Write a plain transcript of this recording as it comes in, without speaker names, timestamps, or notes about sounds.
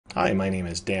Hi, my name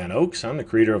is Dan Oakes. I'm the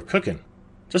creator of Cookin'.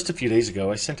 Just a few days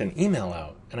ago, I sent an email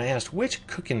out and I asked which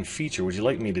Cookin' feature would you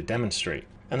like me to demonstrate?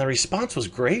 And the response was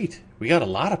great. We got a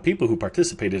lot of people who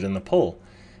participated in the poll.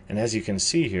 And as you can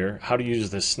see here, how to use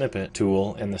the Snip-It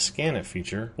tool and the Scan-It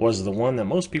feature was the one that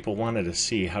most people wanted to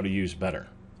see how to use better.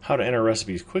 How to enter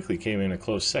recipes quickly came in a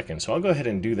close second, so I'll go ahead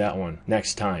and do that one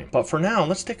next time. But for now,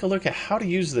 let's take a look at how to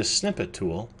use this Snip-It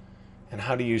tool and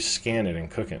how to use Scan-It in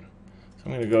Cookin'. So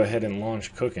I'm going to go ahead and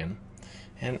launch Cookin'.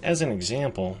 And as an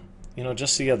example,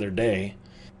 just the other day,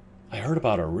 I heard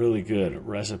about a really good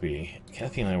recipe.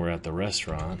 Kathy and I were at the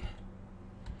restaurant,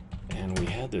 and we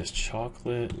had this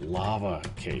chocolate lava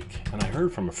cake. And I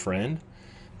heard from a friend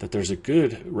that there's a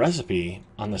good recipe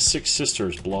on the Six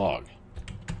Sisters blog.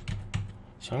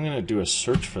 So I'm going to do a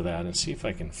search for that and see if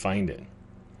I can find it.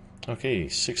 Okay,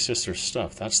 Six Sisters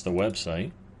Stuff, that's the website.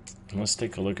 And let's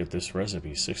take a look at this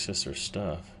recipe, Six Sisters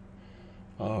Stuff.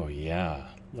 Oh yeah,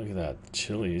 look at that,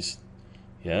 chilies.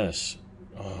 Yes,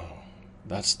 oh,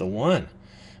 that's the one.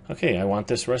 Okay, I want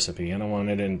this recipe and I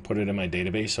want it and put it in my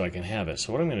database so I can have it.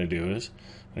 So what I'm going to do is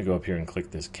I'm going to go up here and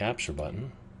click this capture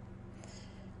button.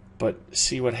 But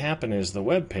see, what happened is the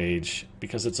web page,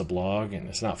 because it's a blog and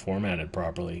it's not formatted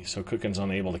properly, so Cookin's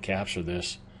unable to capture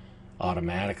this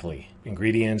automatically.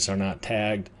 Ingredients are not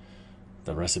tagged,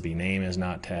 the recipe name is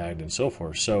not tagged, and so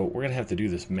forth. So we're going to have to do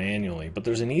this manually, but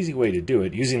there's an easy way to do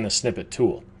it using the Snip-It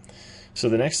tool. So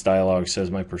the next dialog says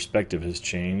my perspective has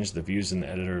changed, the views in the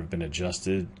editor have been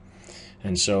adjusted.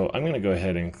 And so I'm going to go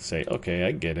ahead and say, okay,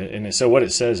 I get it. And so what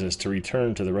it says is to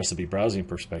return to the recipe browsing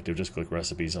perspective, just click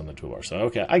recipes on the toolbar. So,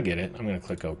 okay, I get it. I'm going to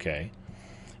click OK.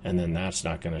 And then that's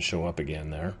not going to show up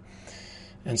again there.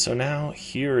 And so now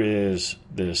here is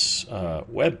this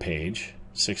web page,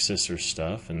 Six Sisters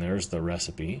Stuff, and there's the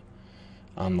recipe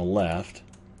on the left.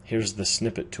 Here's the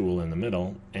Snip-It tool in the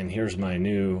middle, and here's my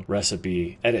new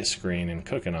recipe edit screen in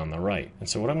Cookin' on the right. And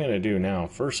so what I'm going to do now,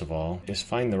 first of all, is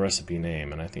find the recipe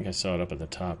name, and I think I saw it up at the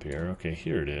top here. Okay,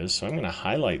 here it is. So I'm going to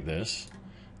highlight this,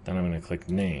 then I'm going to click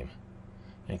Name,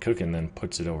 and Cookin' then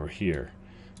puts it over here.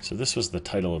 So this was the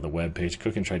title of the web page.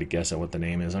 Cookin' tried to guess at what the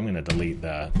name is. I'm going to delete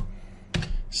that.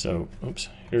 So, oops,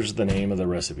 here's the name of the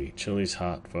recipe, Chili's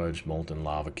Hot Fudge Molten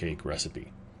Lava Cake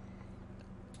Recipe.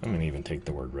 I'm going to even take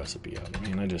the word recipe out. I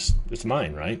mean, it's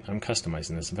mine, right? I'm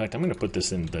customizing this. In fact, I'm going to put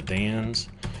this in the Dan's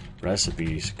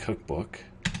Recipes Cookbook.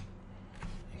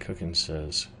 And Cookin'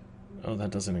 says, oh,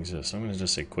 that doesn't exist. I'm going to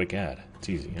just say quick add. It's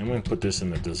easy. I'm going to put this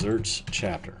in the desserts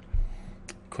chapter.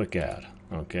 Quick add.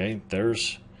 Okay,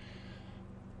 there's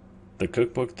the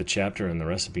cookbook, the chapter, and the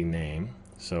recipe name.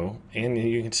 So, and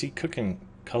you can see Cookin'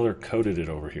 color coded it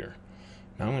over here.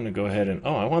 Now I'm going to go ahead and,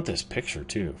 oh, I want this picture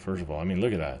too, first of all. I mean,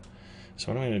 look at that. So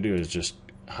what I'm going to do is just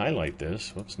highlight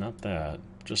this. Whoops, not that.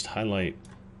 Just highlight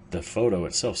the photo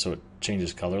itself so it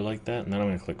changes color like that. And then I'm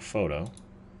going to click Photo.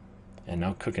 And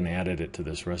now Cookin' added it to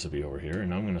this recipe over here. And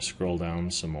now I'm going to scroll down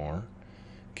some more.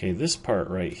 Okay, this part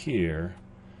right here,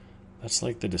 that's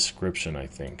like the description, I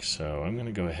think. So I'm going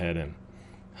to go ahead and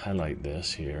highlight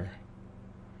this here.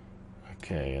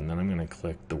 Okay, and then I'm going to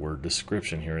click the word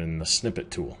description here in the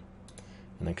Snip-It tool.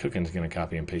 And then Cookin's going to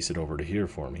copy and paste it over to here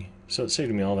for me. So it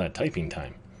saved me all that typing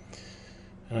time.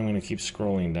 And I'm going to keep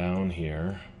scrolling down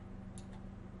here.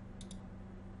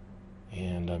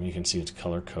 And you can see it's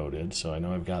color coded. So I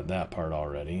know I've got that part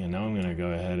already. And now I'm going to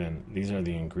go ahead and these are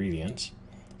the ingredients.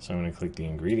 So I'm going to click the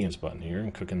ingredients button here.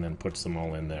 And Cookin then puts them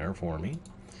all in there for me.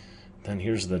 Then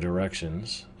here's the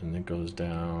directions. And it goes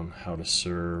down how to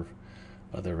serve,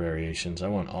 other variations. I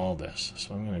want all this.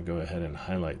 So I'm going to go ahead and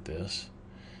highlight this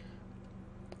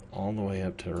all the way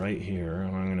up to right here,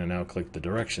 and I'm going to now click the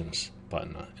directions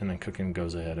button, and then Cookin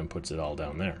goes ahead and puts it all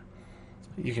down there.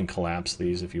 You can collapse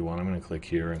these if you want. I'm going to click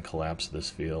here and collapse this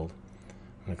field.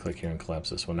 I'm going to click here and collapse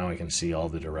this one. Now I can see all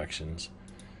the directions,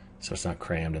 so it's not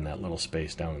crammed in that little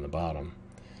space down in the bottom.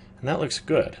 And that looks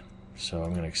good. So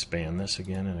I'm going to expand this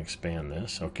again and expand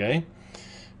this, okay?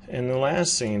 And the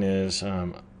last thing is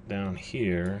down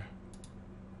here.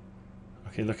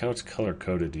 Okay, look how it's color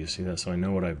coded. Do you see that? So I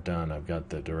know what I've done. I've got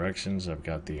the directions, I've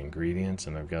got the ingredients,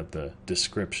 and I've got the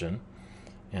description,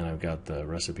 and I've got the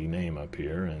recipe name up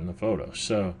here and the photo.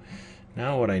 So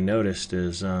now what I noticed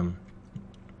is it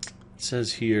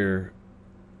says here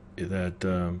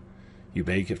that you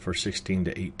bake it for 16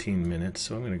 to 18 minutes.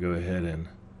 So I'm going to go ahead and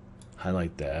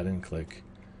highlight that and click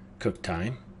cook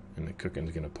time, and the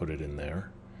Cookin's going to put it in there.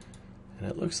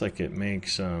 And it looks like it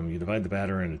makes, you divide the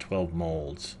batter into 12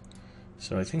 molds.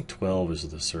 So I think 12 is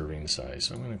the serving size.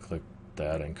 So I'm going to click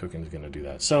that, and Cookin's going to do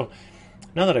that. So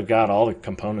now that I've got all the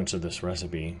components of this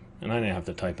recipe, and I didn't have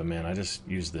to type them in, I just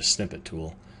used the Snip-It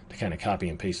tool to kind of copy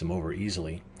and paste them over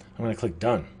easily. I'm going to click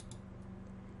Done.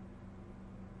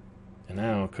 And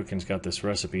now Cooking's got this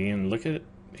recipe, and look at it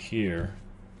here.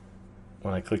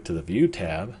 When I click to the View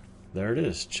tab, there it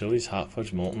is, Chili's Hot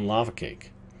Fudge Molten Lava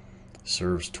Cake.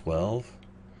 Serves 12,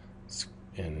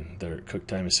 and their cook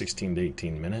time is 16 to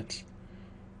 18 minutes.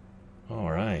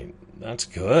 All right, that's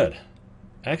good.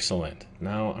 Excellent.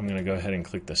 Now I'm going to go ahead and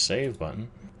click the Save button,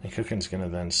 and Cooking's going to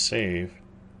then save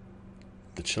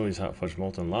the Chili's Hot Fudge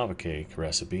Molten Lava Cake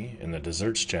recipe in the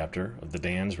desserts chapter of the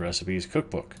Dan's Recipes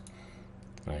cookbook.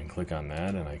 I can click on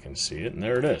that and I can see it, and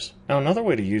there it is. Now another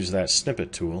way to use that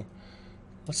Snip-It tool,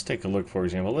 let's take a look. For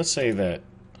example, let's say that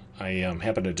I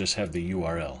happen to just have the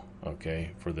URL,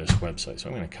 okay, for this website. So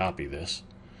I'm going to copy this.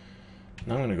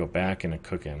 Now I'm going to go back into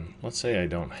Cooking. Let's say I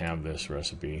don't have this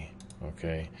recipe,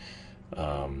 okay.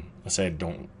 Let's say I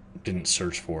didn't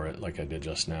search for it like I did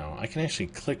just now. I can actually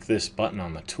click this button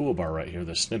on the toolbar right here,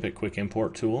 the Snip-It Quick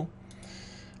Import tool.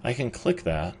 I can click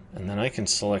that, and then I can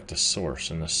select a source,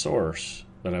 and the source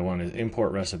that I want is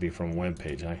import recipe from web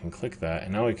page. I can click that,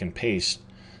 and now I can paste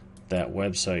that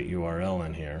website URL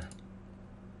in here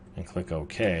and click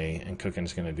OK, and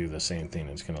Cooking's going to do the same thing.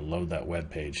 It's going to load that web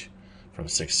page from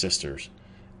Six Sisters,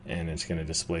 and it's going to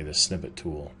display the Snip-It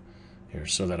tool here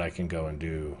so that I can go and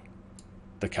do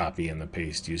the copy and the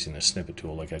paste using the Snip-It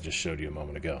tool like I just showed you a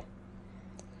moment ago.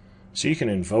 So you can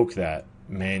invoke that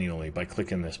manually by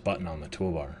clicking this button on the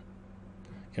toolbar.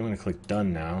 Okay, I'm going to click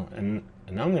Done now, and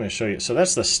now I'm going to show you. So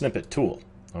that's the Snip-It tool,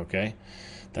 okay?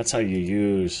 That's how you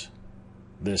use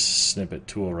this Snip-It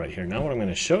tool right here. Now what I'm going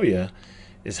to show you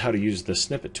is how to use the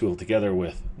Snip-It tool together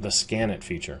with the Scan-It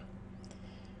feature.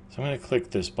 So I'm going to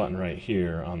click this button right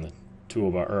here on the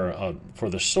toolbar, or for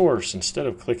the source, instead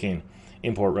of clicking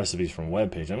Import Recipes from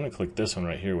Web Page, I'm going to click this one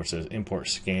right here which says Import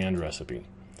Scanned Recipe.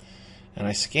 And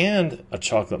I scanned a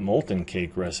chocolate molten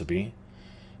cake recipe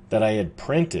that I had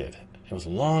printed. It was a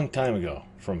long time ago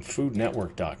from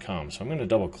foodnetwork.com. So I'm going to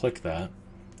double click that,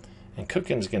 and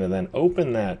Cooking's going to then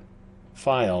open that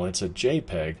file. It's a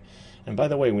JPEG. And by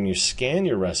the way, when you scan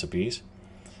your recipes,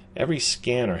 every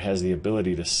scanner has the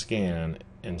ability to scan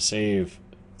and save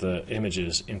the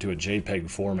images into a JPEG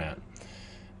format.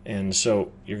 And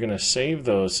so you're going to save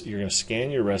those, you're going to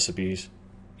scan your recipes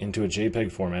into a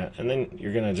JPEG format, and then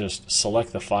you're going to just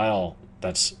select the file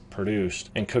that's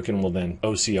produced, and Cooking will then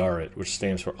OCR it, which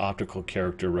stands for Optical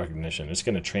Character Recognition. It's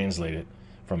going to translate it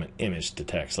from an image to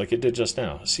text like it did just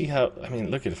now. See how, I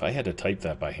mean, look, if I had to type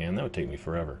that by hand, that would take me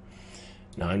forever.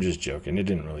 No, I'm just joking. It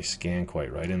didn't really scan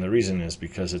quite right, and the reason is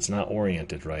because it's not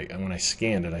oriented right. And when I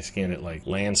scanned it like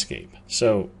landscape.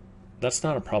 So that's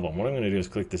not a problem. What I'm going to do is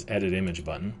click this Edit Image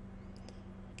button.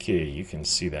 Okay, you can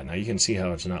see that. Now you can see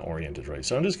how it's not oriented right.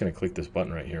 So I'm just going to click this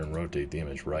button right here and rotate the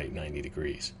image right 90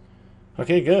 degrees.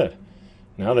 Okay, good.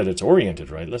 Now that it's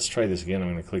oriented right, let's try this again.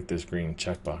 I'm going to click this green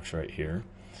checkbox right here.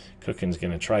 Cooking's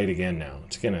going to try it again now.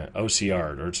 It's going to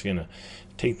OCR it, or it's going to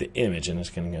take the image and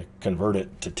it's going to convert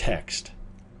it to text.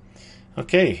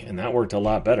 Okay, and that worked a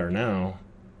lot better. Now,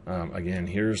 again,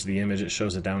 here's the image. It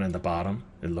shows it down at the bottom.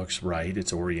 It looks right.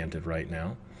 It's oriented right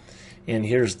now. And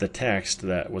here's the text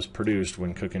that was produced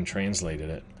when Cooking translated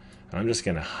it. I'm just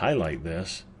going to highlight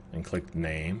this and click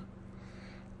Name.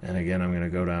 And again, I'm going to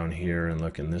go down here and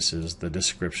look, and this is the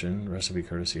description, recipe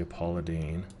courtesy of Paula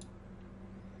Dean.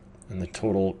 And the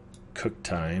total cook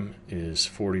time is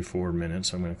 44 minutes.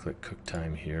 So I'm going to click Cook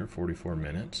Time here, 44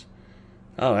 minutes.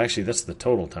 Oh, actually, that's the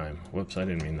total time. Whoops, I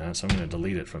didn't mean that, so I'm going to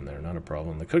delete it from there. Not a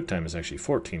problem. The cook time is actually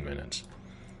 14 minutes.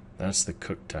 That's the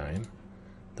cook time.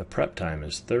 The prep time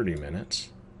is 30 minutes.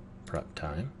 Prep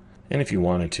time. And if you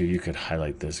wanted to, you could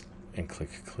highlight this and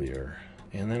click Clear.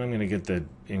 And then I'm going to get the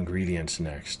ingredients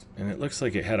next. And it looks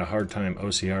like it had a hard time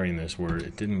OCRing this where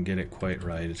it didn't get it quite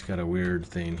right. It's got a weird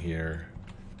thing here.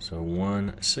 So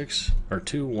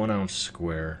 2 1 ounce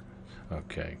square.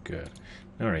 Okay, good.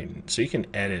 All right, so you can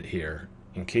edit here.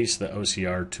 In case the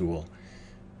OCR tool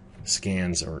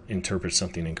scans or interprets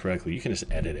something incorrectly, you can just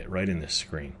edit it right in this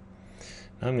screen.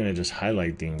 Now I'm going to just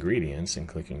highlight the ingredients and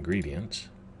click Ingredients.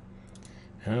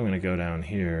 And I'm going to go down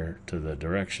here to the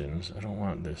directions. I don't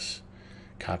want this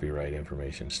copyright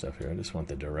information stuff here. I just want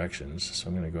the directions. So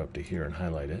I'm going to go up to here and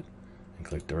highlight it and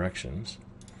click Directions.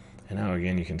 And now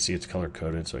again you can see it's color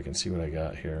coded, so I can see what I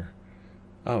got here.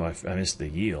 Oh, I missed the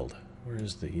yield. Where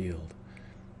is the yield?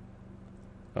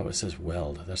 Oh, it says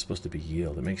weld. That's supposed to be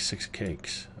yield. It makes 6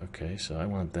 cakes. Okay, so I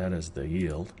want that as the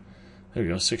yield. There we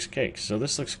go, 6 cakes. So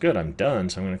this looks good. I'm done,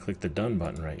 so I'm going to click the Done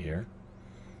button right here.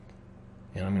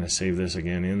 And I'm going to save this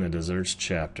again in the desserts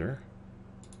chapter.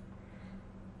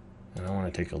 And I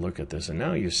want to take a look at this. And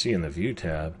now you see in the View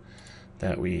tab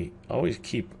that we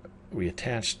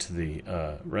attach to the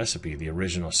recipe the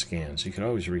original scan. So you can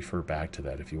always refer back to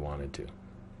that if you wanted to.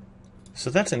 So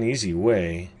that's an easy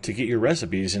way to get your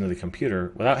recipes into the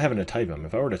computer without having to type them.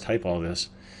 If I were to type all this,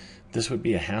 this would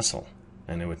be a hassle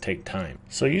and it would take time.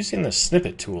 So using the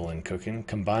Snip-It tool in Cooking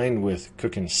combined with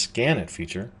Cooking's Scan-It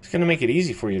feature, it's going to make it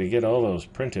easy for you to get all those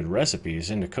printed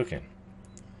recipes into Cooking.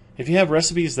 If you have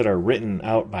recipes that are written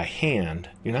out by hand,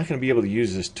 you're not going to be able to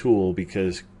use this tool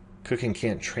because Cooking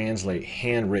can't translate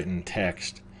handwritten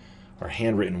text or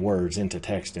handwritten words into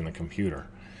text in the computer.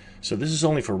 So this is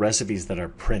only for recipes that are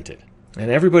printed. And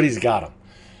everybody's got them.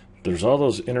 There's all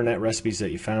those internet recipes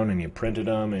that you found and you printed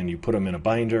them and you put them in a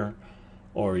binder,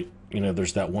 or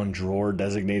there's that one drawer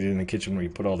designated in the kitchen where you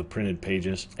put all the printed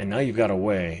pages. And now you've got a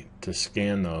way to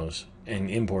scan those and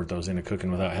import those into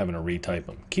Cooking without having to retype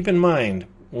them. Keep in mind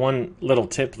one little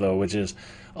tip though, which is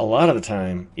a lot of the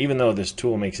time, even though this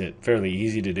tool makes it fairly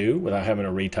easy to do without having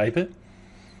to retype it,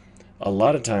 a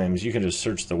lot of times you can just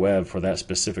search the web for that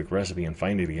specific recipe and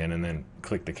find it again, and then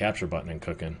click the capture button in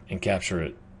Cooking and capture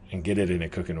it and get it into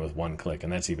Cooking with one click,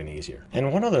 and that's even easier.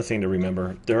 And one other thing to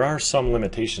remember, there are some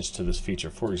limitations to this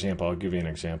feature. For example, I'll give you an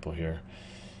example here.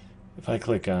 If I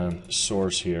click on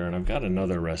Source here, and I've got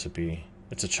another recipe,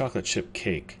 it's a chocolate chip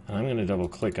cake, and I'm going to double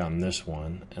click on this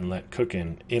one and let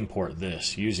Cooking import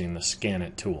this using the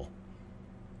Scan-It tool.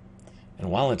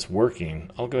 And while it's working,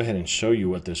 I'll go ahead and show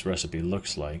you what this recipe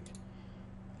looks like.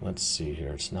 Let's see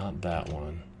here, it's not that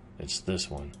one, it's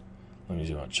this one. Let me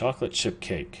zoom out. Chocolate chip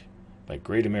cake by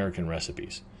Great American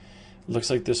Recipes. It looks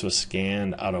like this was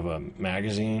scanned out of a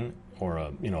magazine or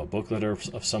a booklet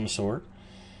of some sort.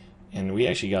 And we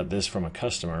actually got this from a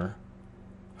customer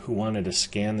who wanted to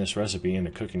scan this recipe into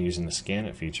Cooking using the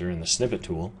Scan-It feature and the Snip-It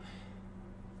tool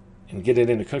and get it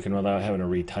into Cooking without having to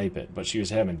retype it. But she was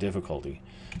having difficulty.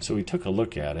 So we took a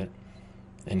look at it.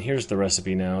 And here's the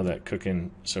recipe now that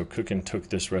Cooking took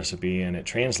this recipe and it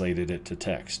translated it to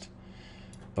text.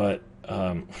 But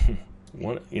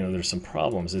there's some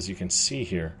problems, as you can see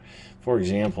here. For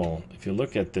example, if you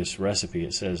look at this recipe,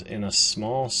 it says in a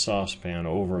small saucepan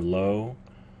over low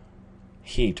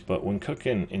heat, but when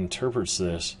Cooking interprets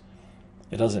this,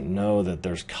 it doesn't know that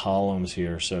there's columns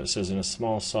here. So it says in a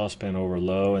small saucepan over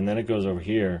low, and then it goes over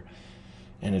here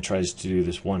and it tries to do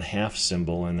this 1/2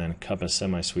 symbol and then cup of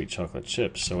semi-sweet chocolate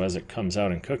chips. So as it comes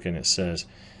out in Cooking, it says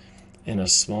in a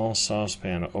small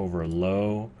saucepan over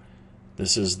low,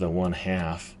 this is the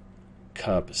 1/2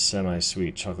 cup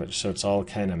semi-sweet chocolate. So it's all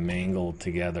kind of mangled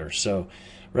together. So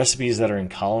recipes that are in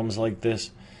columns like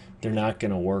this, they're not going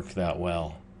to work that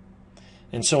well.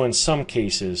 And so in some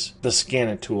cases, the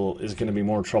Scan-It tool is going to be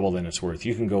more trouble than it's worth.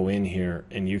 You can go in here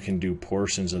and you can do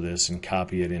portions of this and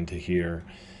copy it into here.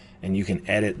 And you can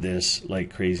edit this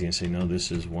like crazy and say, no,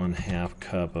 this is 1/2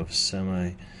 cup of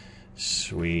semi-sweet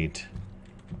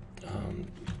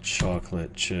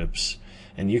chocolate chips.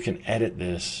 And you can edit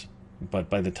this,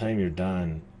 but by the time you're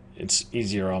done, it's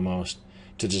easier almost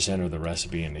to just enter the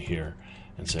recipe into here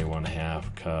and say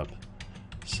 1/2 cup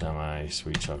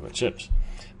semi-sweet chocolate chips.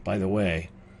 By the way,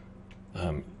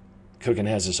 Cooking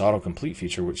has this autocomplete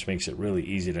feature which makes it really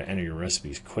easy to enter your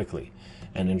recipes quickly.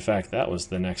 And in fact, that was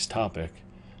the next topic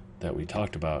that we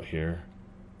talked about here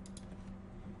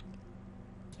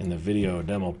in the video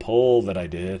demo poll that I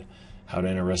did. How to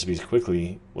enter recipes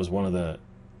quickly was one of the,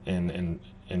 and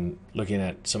looking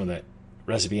at some of the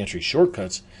recipe entry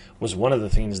shortcuts was one of the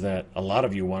things that a lot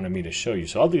of you wanted me to show you.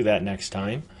 So I'll do that next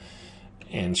time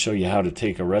and show you how to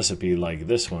take a recipe like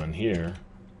this one here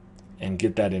and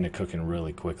get that into Cooking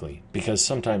really quickly. Because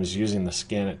sometimes using the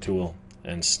Scan-It tool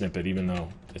and Snip-It, even though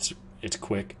it's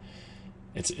quick,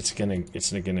 it's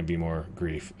gonna be more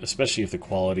grief, especially if the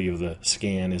quality of the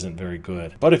scan isn't very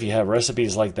good. But if you have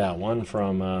recipes like that one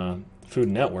from Food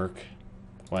Network,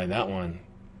 why that one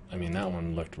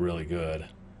looked really good.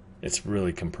 It's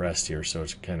really compressed here, so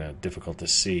it's kind of difficult to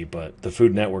see, but the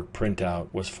Food Network printout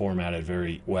was formatted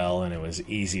very well and it was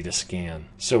easy to scan.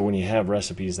 So when you have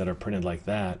recipes that are printed like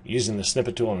that, using the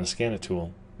Snip-It tool and the Scan-It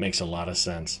tool makes a lot of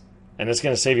sense. And it's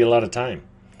going to save you a lot of time.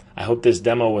 I hope this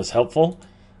demo was helpful.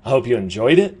 I hope you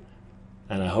enjoyed it,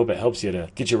 and I hope it helps you to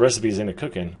get your recipes into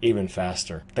Cooking even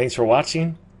faster. Thanks for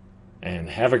watching,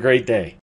 and have a great day.